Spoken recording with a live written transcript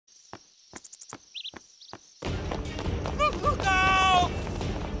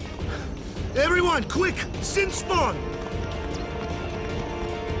Everyone, quick! Sinspawn!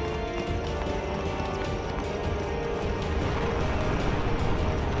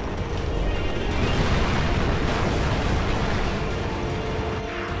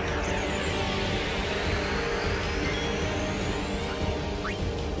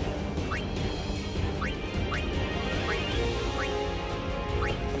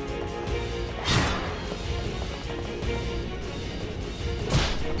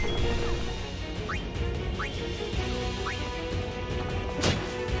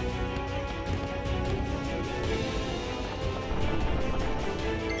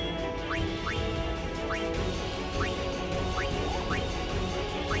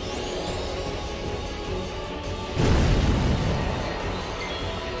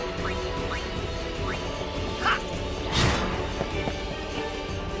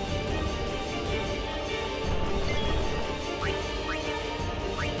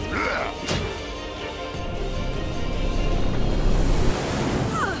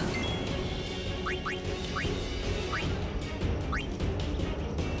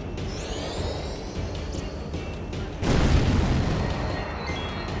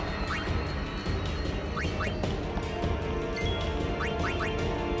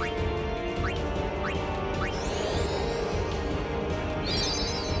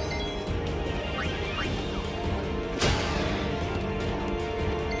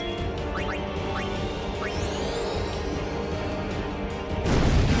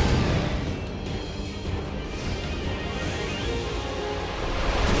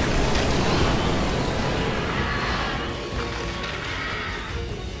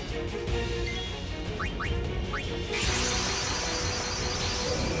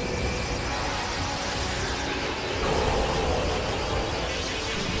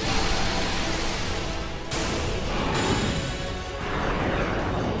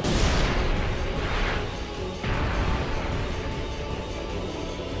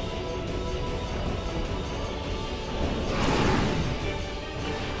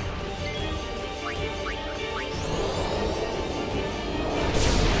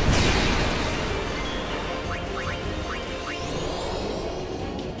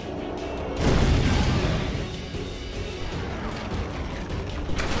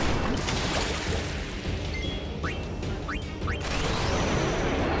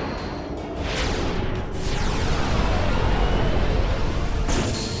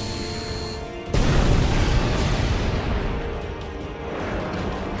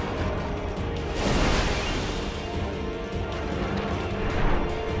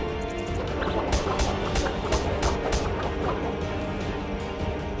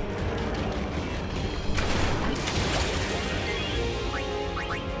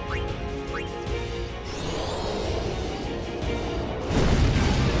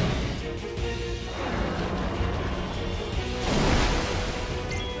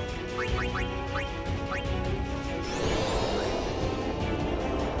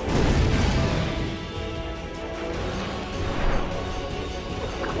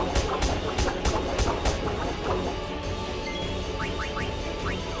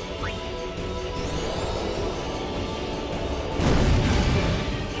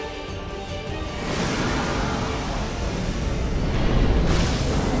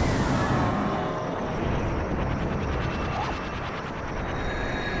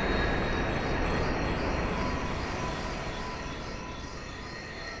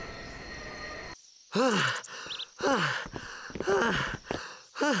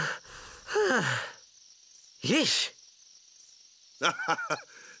 Yeesh.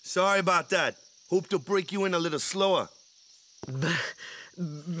 Sorry about that. Hope to break you in a little slower.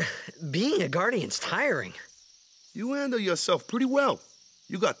 Being a guardian's tiring. You handle yourself pretty well.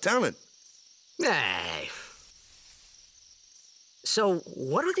 You got talent. Hey. So,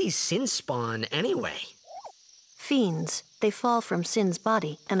 what are these Sinspawn anyway? Fiends. They fall from Sin's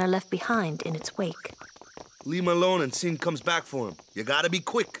body and are left behind in its wake. Leave him alone and Sin comes back for him. You gotta be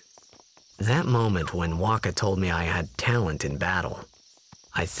quick. That moment when Waka told me I had talent in battle,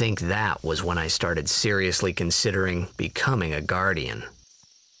 I think that was when I started seriously considering becoming a guardian.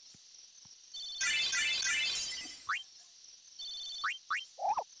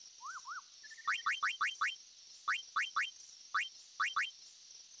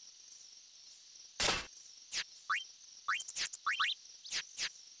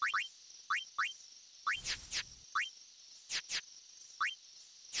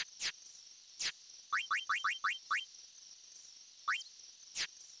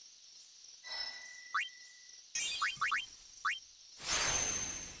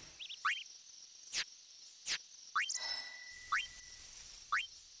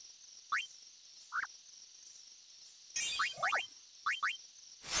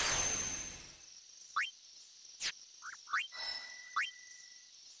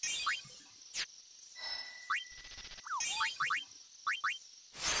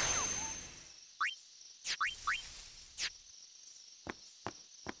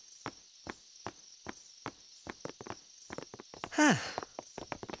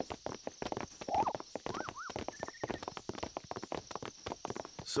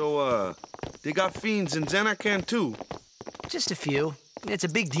 So, they got fiends in Zanarkand too? Just a few. It's a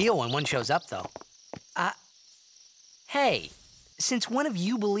big deal when one shows up, though. Hey, since when have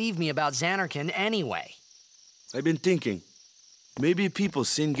you believed me about Zanarkand anyway? I've been thinking. Maybe people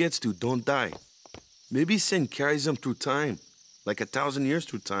Sin gets to don't die. Maybe Sin carries them through time, like 1,000 years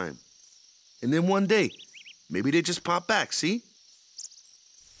through time. And then one day, maybe they just pop back, see?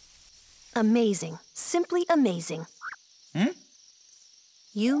 Amazing. Simply amazing.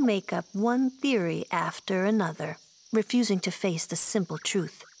 You make up one theory after another, refusing to face the simple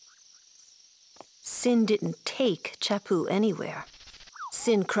truth. Sin didn't take Chappu anywhere.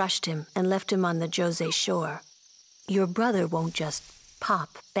 Sin crushed him and left him on the Jose shore. Your brother won't just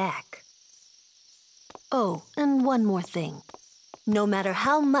pop back. Oh, and one more thing. No matter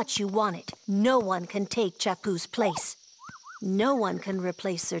how much you want it, no one can take Chappu's place. No one can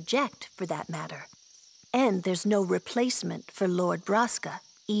replace Sir Jekt, for that matter. And there's no replacement for Lord Braska,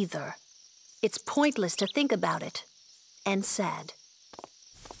 either. It's pointless to think about it. And sad.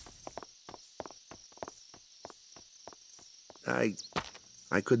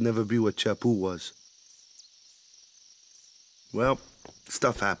 I could never be what Chappu was. Well,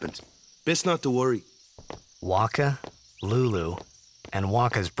 stuff happens. Best not to worry. Waka, Lulu, and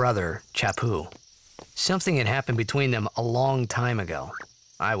Waka's brother, Chappu. Something had happened between them a long time ago.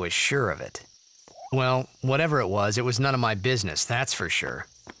 I was sure of it. Well, whatever it was none of my business, that's for sure.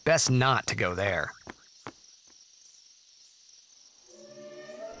 Best not to go there.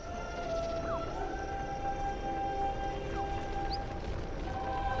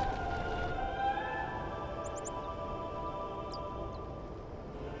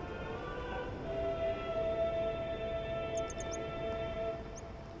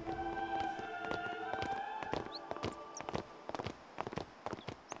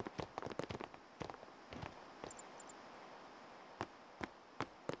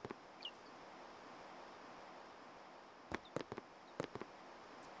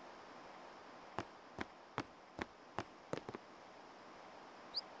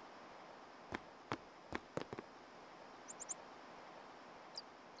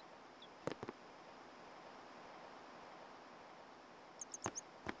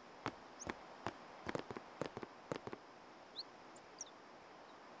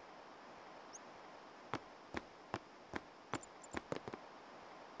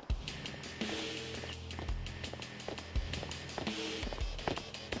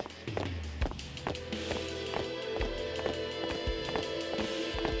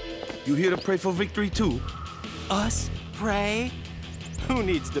 You here to pray for victory too? Us pray? Who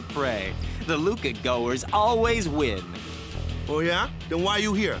needs to pray? The Luca goers always win. Oh yeah? Then why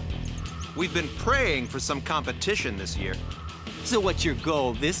you here? We've been praying for some competition this year. So what's your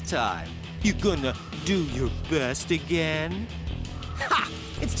goal this time? You gonna do your best again? Ha!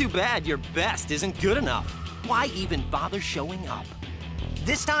 It's too bad your best isn't good enough. Why even bother showing up?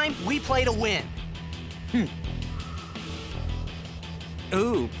 This time, we play to win.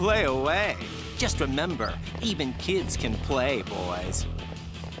 Ooh, play away. Just remember, even kids can play, boys.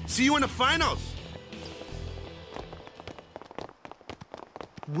 See you in the finals!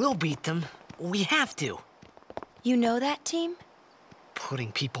 We'll beat them. We have to. You know that team?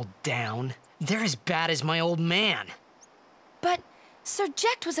 Putting people down. They're as bad as my old man. But Sir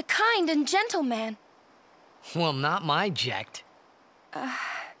Jekt was a kind and gentle man. Well, not my Jekt.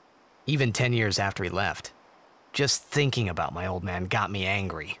 Even 10 years after he left. Just thinking about my old man got me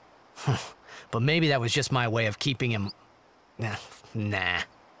angry. But maybe that was just my way of keeping him... Nah.